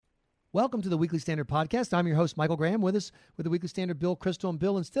Welcome to the Weekly Standard Podcast. I'm your host, Michael Graham, with us with the Weekly Standard, Bill Kristol. And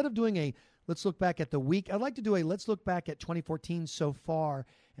Bill, instead of doing a let's look back at the week, I'd like to do a let's look back at 2014 so far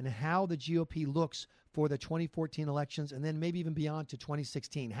and how the GOP looks for the 2014 elections and then maybe even beyond to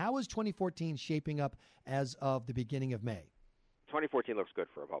 2016. How is 2014 shaping up as of the beginning of May? 2014 looks good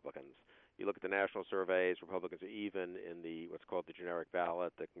for Republicans. You look at the national surveys, Republicans are even in the what's called the generic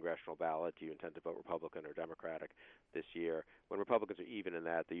ballot, the congressional ballot. Do you intend to vote Republican or Democratic this year? When Republicans are even in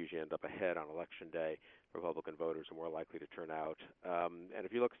that, they usually end up ahead on Election Day. Republican voters are more likely to turn out. And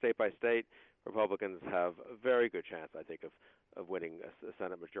if you look state by state, Republicans have a very good chance, I think, of winning a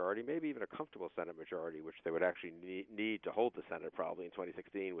Senate majority, maybe even a comfortable Senate majority, which they would actually need to hold the Senate probably in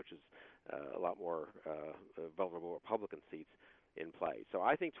 2016, which is a lot more vulnerable Republican seats in play. So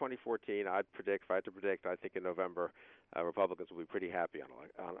I think 2014, if I had to predict, I think in November, Republicans will be pretty happy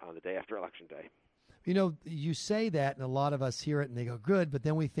on the day after Election Day. You know, you say that, and a lot of us hear it, and they go, good, but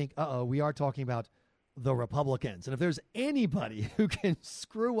then we think, we are talking about the Republicans. And if there's anybody who can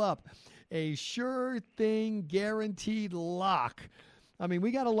screw up a sure thing, guaranteed lock, I mean,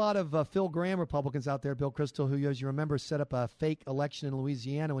 we got a lot of Phil Gramm Republicans out there, Bill Kristol, who, as you remember, set up a fake election in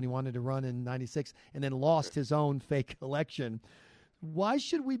Louisiana when he wanted to run in 96 and then lost his own fake election. Why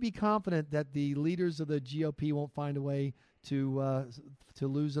should we be confident that the leaders of the GOP won't find a way to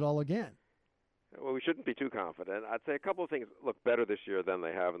lose it all again? Well, we shouldn't be too confident. I'd say a couple of things look better this year than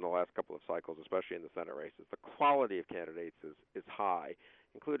they have in the last couple of cycles, especially in the Senate races. The quality of candidates is high,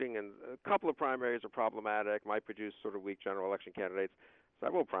 including in a couple of primaries are problematic, might produce sort of weak general election candidates.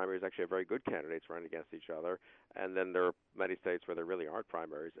 Several primaries actually have very good candidates running against each other, and then there are many states where there really aren't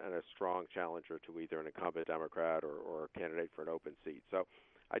primaries and a strong challenger to either an incumbent Democrat or a candidate for an open seat. So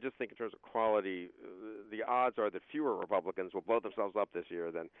I just think in terms of quality, the odds are that fewer Republicans will blow themselves up this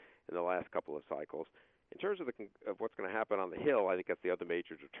year than in the last couple of cycles. In terms of what's going to happen on the Hill, I think that's the other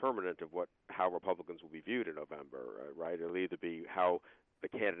major determinant of how Republicans will be viewed in November, right? It'll either be how the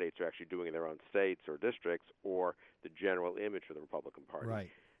candidates are actually doing in their own states or districts, or the general image of the Republican Party. Right.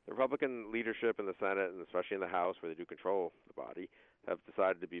 The Republican leadership in the Senate, and especially in the House, where they do control the body, have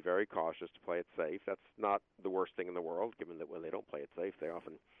decided to be very cautious to play it safe. That's not the worst thing in the world, given that when they don't play it safe, they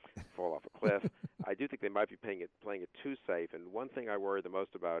often fall off a cliff. I do think they might be playing it too safe, and one thing I worry the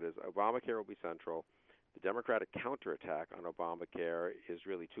most about is Obamacare will be central. The Democratic counterattack on Obamacare is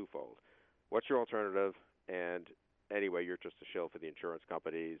really twofold. What's your alternative? And anyway, you're just a shill for the insurance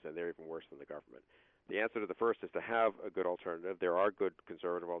companies, and they're even worse than the government. The answer to the first is to have a good alternative. There are good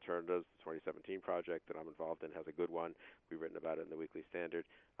conservative alternatives. The 2017 project that I'm involved in has a good one. We've written about it in the Weekly Standard.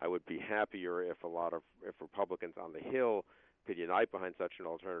 I would be happier if Republicans on the Hill could unite behind such an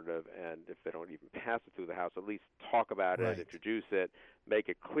alternative, and if they don't even pass it through the House, at least talk about it, introduce it, make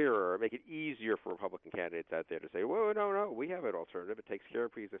it clearer, make it easier for Republican candidates out there to say, well, no, we have an alternative. It takes care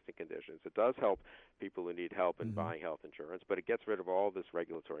of pre-existing conditions. It does help people who need help in buying health insurance, but it gets rid of all this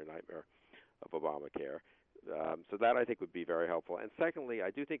regulatory nightmare of Obamacare. So that, I think, would be very helpful. And secondly,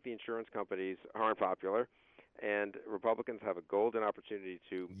 I do think the insurance companies are unpopular, and Republicans have a golden opportunity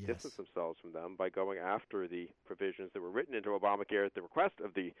to distance themselves from them by going after the provisions that were written into Obamacare at the request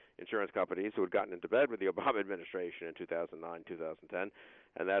of the insurance companies who had gotten into bed with the Obama administration in 2009, 2010,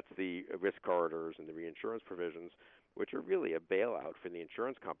 and that's the risk corridors and the reinsurance provisions, which are really a bailout for the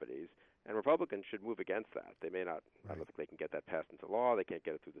insurance companies. And Republicans should move against that. They may not, I don't think they can get that passed into law. They can't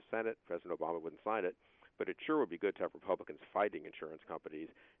get it through the Senate. President Obama wouldn't sign it. But it sure would be good to have Republicans fighting insurance companies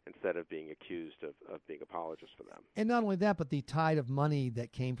instead of being accused of being apologists for them. And not only that, but the tide of money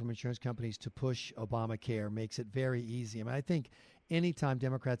that came from insurance companies to push Obamacare makes it very easy. I mean, I think anytime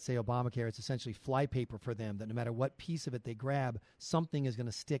Democrats say Obamacare, it's essentially flypaper for them, that no matter what piece of it they grab, something is going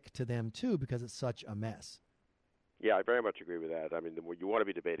to stick to them too because it's such a mess. Yeah, I very much agree with that. I mean, you want to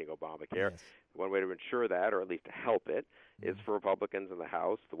be debating Obamacare. Yes. One way to ensure that, or at least to help it, is for Republicans in the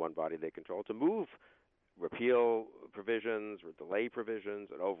House, the one body they control, to move repeal provisions or delay provisions,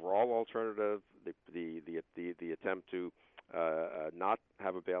 an overall alternative, the attempt to not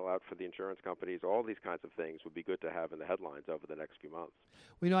have a bailout for the insurance companies. All these kinds of things would be good to have in the headlines over the next few months.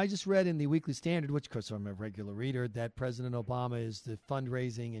 Well, I just read in the Weekly Standard, which of course I'm a regular reader, that President Obama is the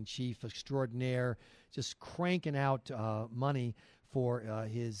fundraising and chief extraordinaire, just cranking out money for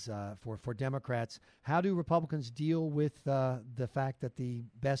for Democrats. How do Republicans deal with the fact that the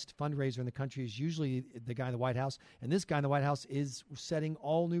best fundraiser in the country is usually the guy in the White House, and this guy in the White House is setting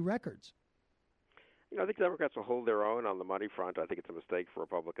all new records? I think Democrats will hold their own on the money front. I think it's a mistake for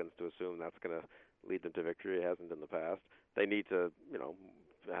Republicans to assume that's going to lead them to victory. It hasn't in the past. They need to,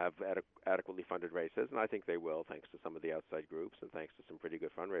 have adequately funded races, and I think they will, thanks to some of the outside groups and thanks to some pretty good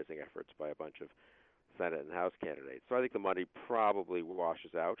fundraising efforts by a bunch of Senate and House candidates. So I think the money probably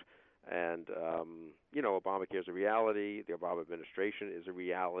washes out. And, Obamacare is a reality. The Obama administration is a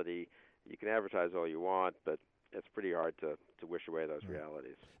reality. You can advertise all you want, but it's pretty hard to wish away those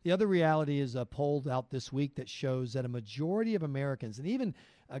realities. The other reality is a poll out this week that shows that a majority of Americans, and even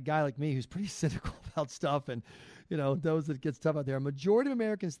a guy like me who's pretty cynical about stuff and, knows that it gets tough out there, a majority of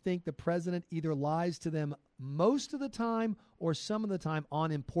Americans think the president either lies to them most of the time or some of the time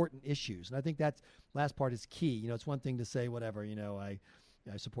on important issues. And I think that last part is key. It's one thing to say, whatever,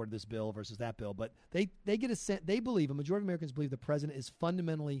 I supported this bill versus that bill, but they get a sense, a majority of Americans believe the president is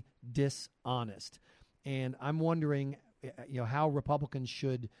fundamentally dishonest. And I'm wondering, how Republicans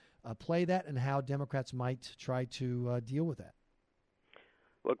should play that and how Democrats might try to deal with that.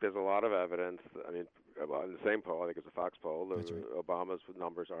 Look, there's a lot of evidence. I mean, in the same poll, I think it's a Fox poll, That's right. Obama's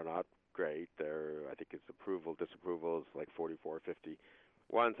numbers are not great. I think his disapproval is like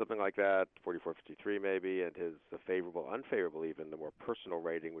 44-51, something like that, 44-53 maybe, and his favorable, unfavorable even, the more personal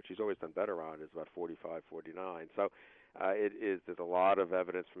rating, which he's always done better on, is about 45-49. So there's a lot of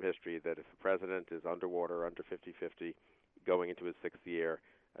evidence from history that if the president is underwater, under 50-50, going into his sixth year,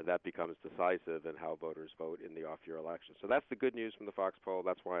 that becomes decisive in how voters vote in the off-year election. So that's the good news from the Fox poll.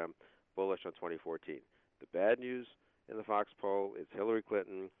 That's why I'm bullish on 2014. The bad news in the Fox poll is Hillary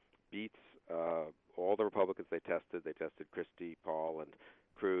Clinton beats all the Republicans they tested. They tested Christie, Paul, and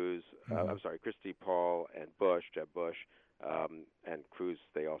Cruz. Christie, Paul, and Jeb Bush. And Cruz,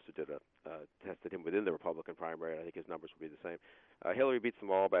 they also tested him within the Republican primary, and I think his numbers would be the same. Hillary beats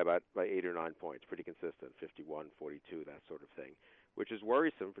them all by 8 or 9 points, pretty consistent, 51-42, that sort of thing, which is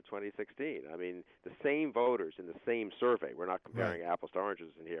worrisome for 2016. I mean, the same voters in the same survey, we're not comparing apples to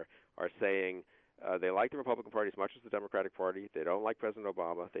oranges in here, are saying they like the Republican Party as much as the Democratic Party. They don't like President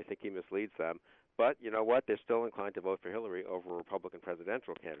Obama. They think he misleads them. But you know what? They're still inclined to vote for Hillary over a Republican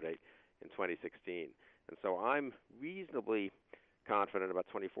presidential candidate in 2016. And so I'm reasonably confident about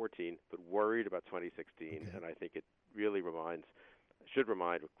 2014, but worried about 2016. Okay. And I think it really should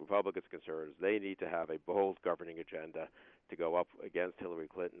remind Republicans and conservatives they need to have a bold governing agenda to go up against Hillary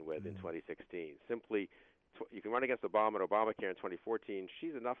Clinton with in 2016. Simply, you can run against Obama and Obamacare in 2014.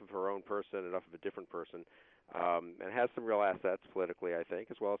 She's enough of her own person, enough of a different person, and has some real assets politically, I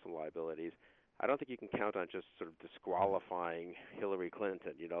think, as well as some liabilities. I don't think you can count on just sort of disqualifying Hillary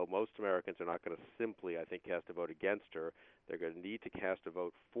Clinton. Most Americans are not going to simply, I think, cast a vote against her. They're going to need to cast a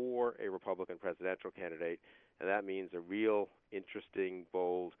vote for a Republican presidential candidate, and that means a real, interesting,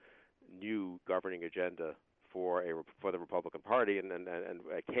 bold, new governing agenda for the Republican Party and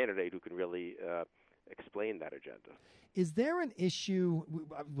a candidate who can really explain that agenda. Is there an issue,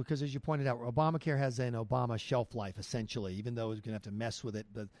 because as you pointed out, Obamacare has an Obama shelf life, essentially, even though it's going to have to mess with it.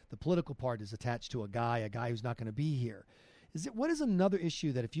 The political part is attached to a guy who's not going to be here. What is another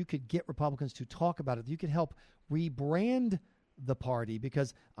issue that if you could get Republicans to talk about it, you could help rebrand the party?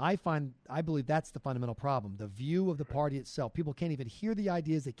 Because I believe that's the fundamental problem, the view of the party itself. People can't even hear the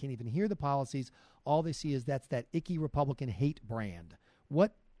ideas. They can't even hear the policies. All they see is that's that icky Republican hate brand.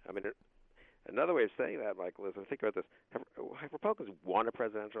 Another way of saying that, Michael, is think about this. Have Republicans won a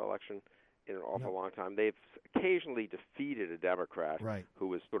presidential election in an awful long time? They've occasionally defeated a Democrat who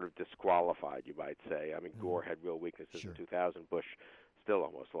was sort of disqualified, you might say. I mean, Gore had real weaknesses in 2000. Bush still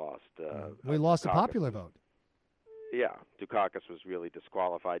almost lost. We lost a popular vote. Yeah, Dukakis was really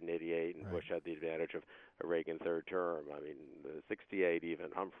disqualified in 88, and Bush had the advantage of a Reagan third term. I mean, 68 even,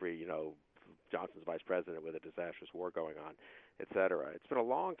 Humphrey, Johnson's vice president with a disastrous war going on, et cetera. It's been a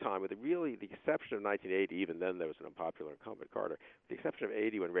long time, with the exception of 1980, even then there was an unpopular incumbent, Carter. With the exception of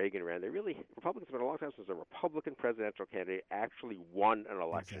 80 when Reagan ran, Republicans have been a long time since a Republican presidential candidate actually won an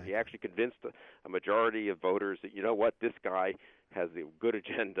election. Exactly. He actually convinced a majority of voters that, this guy has a good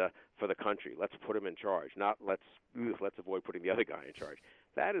agenda for the country. Let's put him in charge, not let's avoid putting the other guy in charge.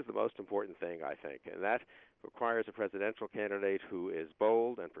 That is the most important thing, I think, and that requires a presidential candidate who is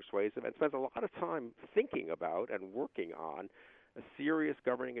bold and persuasive and spends a lot of time thinking about and working on a serious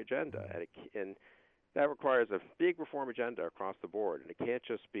governing agenda. And that requires a big reform agenda across the board. And it can't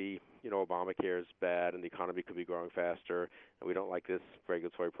just be, Obamacare is bad and the economy could be growing faster and we don't like this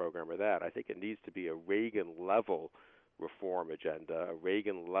regulatory program or that. I think it needs to be a Reagan-level reform agenda, a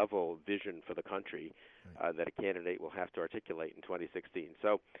Reagan-level vision for the country that a candidate will have to articulate in 2016.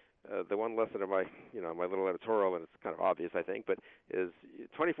 So the one lesson of my little editorial, and it's kind of obvious, I think, but is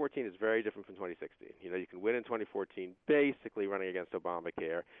 2014 is very different from 2016. You can win in 2014 basically running against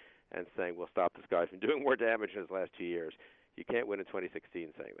Obamacare and saying we'll stop this guy from doing more damage in his last 2 years. You can't win in 2016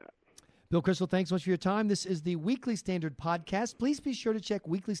 saying that. Bill Kristol, thanks so much for your time. This is the Weekly Standard Podcast. Please be sure to check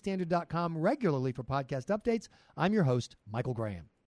weeklystandard.com regularly for podcast updates. I'm your host, Michael Graham.